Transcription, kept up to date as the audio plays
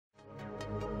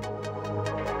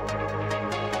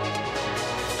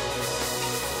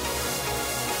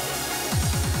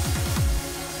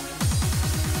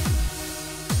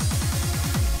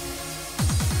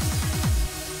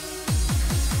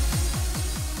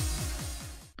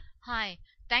Hi,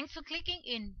 thanks for clicking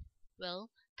in. Well,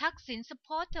 Thaksin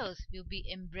supporters will be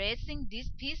embracing this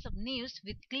piece of news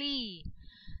with glee.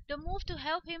 The move to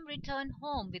help him return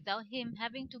home without him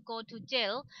having to go to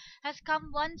jail has come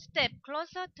one step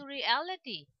closer to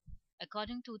reality.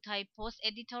 According to Thai Post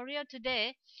editorial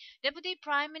today, Deputy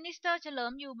Prime Minister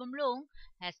Chalerm Yubamlung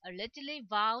has allegedly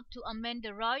vowed to amend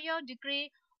the royal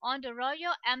decree on the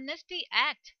Royal Amnesty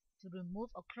Act to remove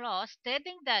a clause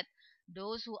stating that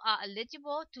those who are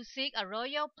eligible to seek a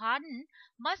royal pardon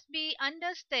must be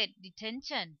under state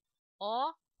detention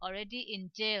or already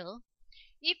in jail.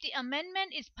 If the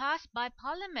amendment is passed by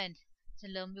Parliament,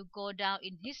 Salom will go down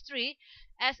in history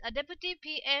as a deputy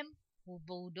PM who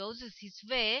bulldozes his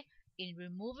way in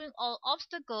removing all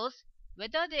obstacles,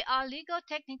 whether they are legal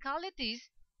technicalities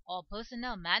or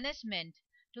personal management,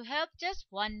 to help just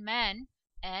one man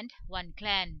and one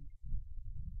clan.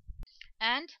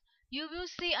 And you will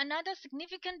see another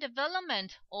significant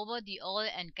development over the oil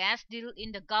and gas deal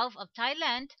in the Gulf of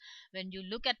Thailand when you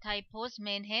look at Thai Post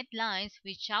main headlines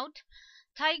which shout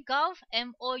Thai Gulf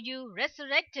MOU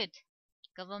resurrected.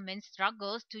 Government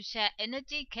struggles to share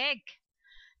energy cake.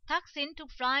 Thaksin to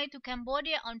fly to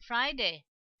Cambodia on Friday.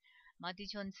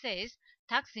 Matichon says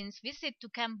Thaksin's visit to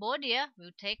Cambodia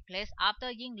will take place after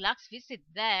Yingluck's visit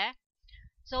there.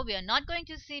 So we are not going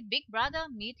to see Big Brother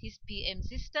meet his PM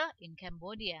sister in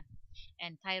Cambodia.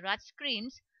 And Thairat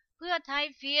screams, Pheu Thai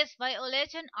fears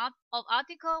violation of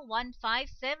Article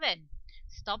 157.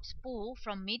 Stops Poo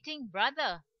from meeting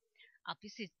brother.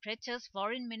 Apisit pressures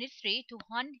foreign ministry to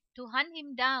hunt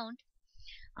him down.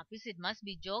 Apisit must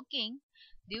be joking.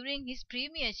 During his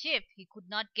premiership, he could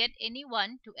not get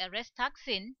anyone to arrest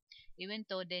Thaksin, even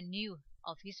though they knew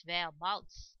of his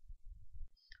whereabouts.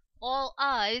 All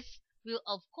eyes will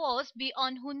of course be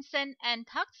on Hun Sen and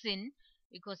Thaksin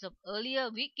because of earlier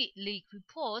WikiLeaks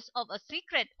reports of a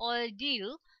secret oil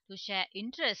deal to share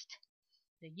interest.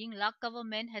 The Yingluck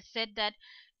government has said that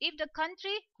if the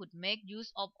country could make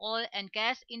use of oil and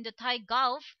gas in the Thai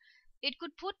Gulf, it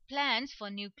could put plans for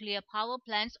nuclear power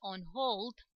plants on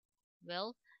hold.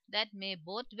 Well, that may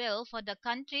bode well for the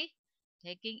country,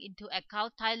 taking into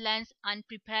account Thailand's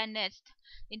unpreparedness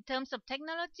in terms of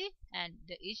technology and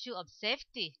the issue of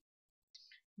safety.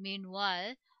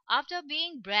 Meanwhile, after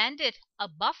being branded a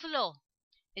buffalo,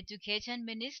 Education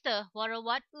Minister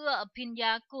Warawat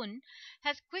Aphinyakul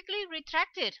has quickly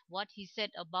retracted what he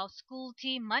said about school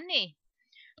tea money.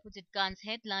 Pujitkan's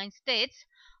headline states,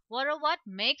 Warawat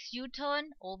makes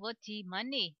U-turn over tea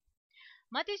money.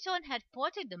 Matichon had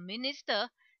quoted the minister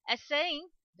as saying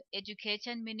the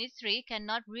Education Ministry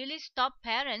cannot really stop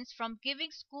parents from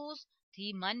giving schools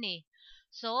tea money.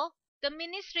 So the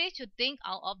ministry should think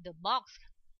out of the box.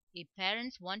 If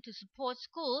parents want to support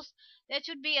schools, they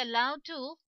should be allowed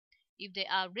to. If they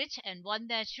are rich and want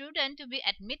their children to be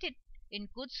admitted in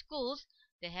good schools,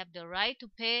 they have the right to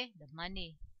pay the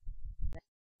money.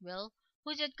 Well,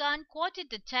 Pujatkan quoted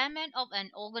the chairman of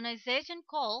an organization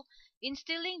called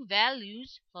Instilling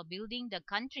Values for Building the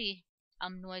Country,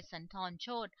 Amnoi Santhon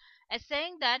Chod, as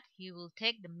saying that he will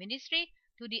take the ministry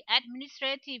to the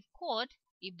administrative court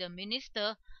if the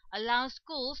minister allows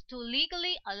schools to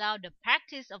legally allow the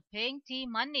practice of paying tea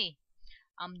money.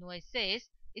 Amnoi says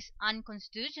is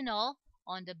unconstitutional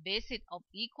on the basis of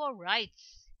equal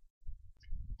rights.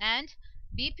 And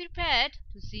be prepared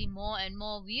to see more and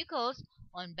more vehicles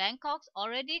on Bangkok's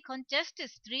already congested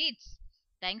streets,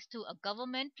 thanks to a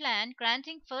government plan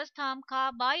granting first-time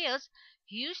car buyers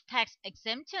huge tax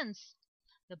exemptions.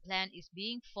 The plan is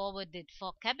being forwarded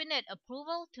for cabinet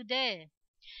approval today.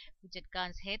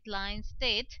 Pujatkan's headline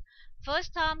state,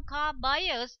 first-time car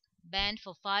buyers banned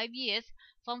for 5 years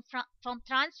from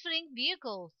transferring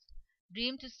vehicles.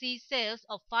 Dream to see sales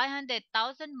of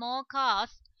 500,000 more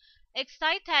cars.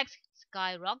 Excise tax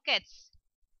skyrockets.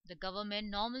 The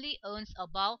government normally earns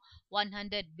about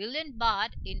 100 billion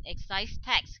baht in excise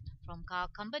tax from car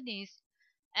companies,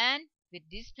 and with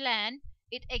this plan,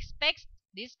 it expects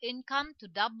this income to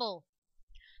double.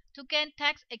 To gain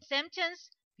tax exemptions,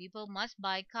 people must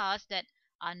buy cars that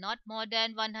are not more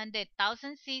than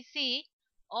 100,000 cc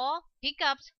or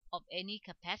pickups of any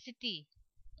capacity.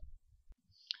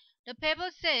 The paper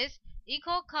says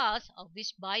eco cars of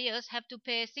which buyers have to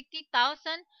pay 60,000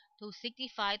 to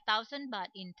 65,000 baht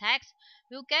in tax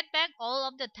will get back all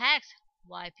of the tax,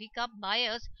 while pickup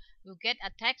buyers will get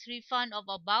a tax refund of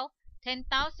about 10,000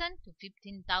 to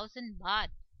 15,000 baht.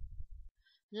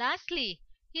 Lastly,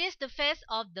 here's the face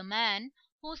of the man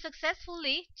who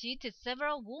successfully cheated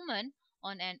several women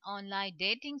on an online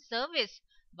dating service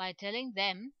by telling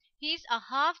them he is a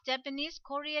half Japanese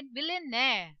Korean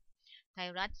billionaire.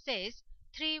 Thairat says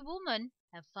 3 women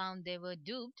have found they were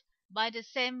duped by the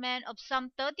same man of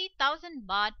some 30,000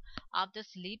 baht after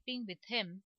sleeping with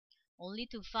him, only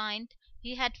to find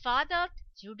he had fathered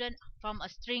children from a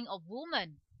string of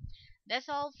women. That's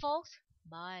all, folks.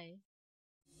 Bye.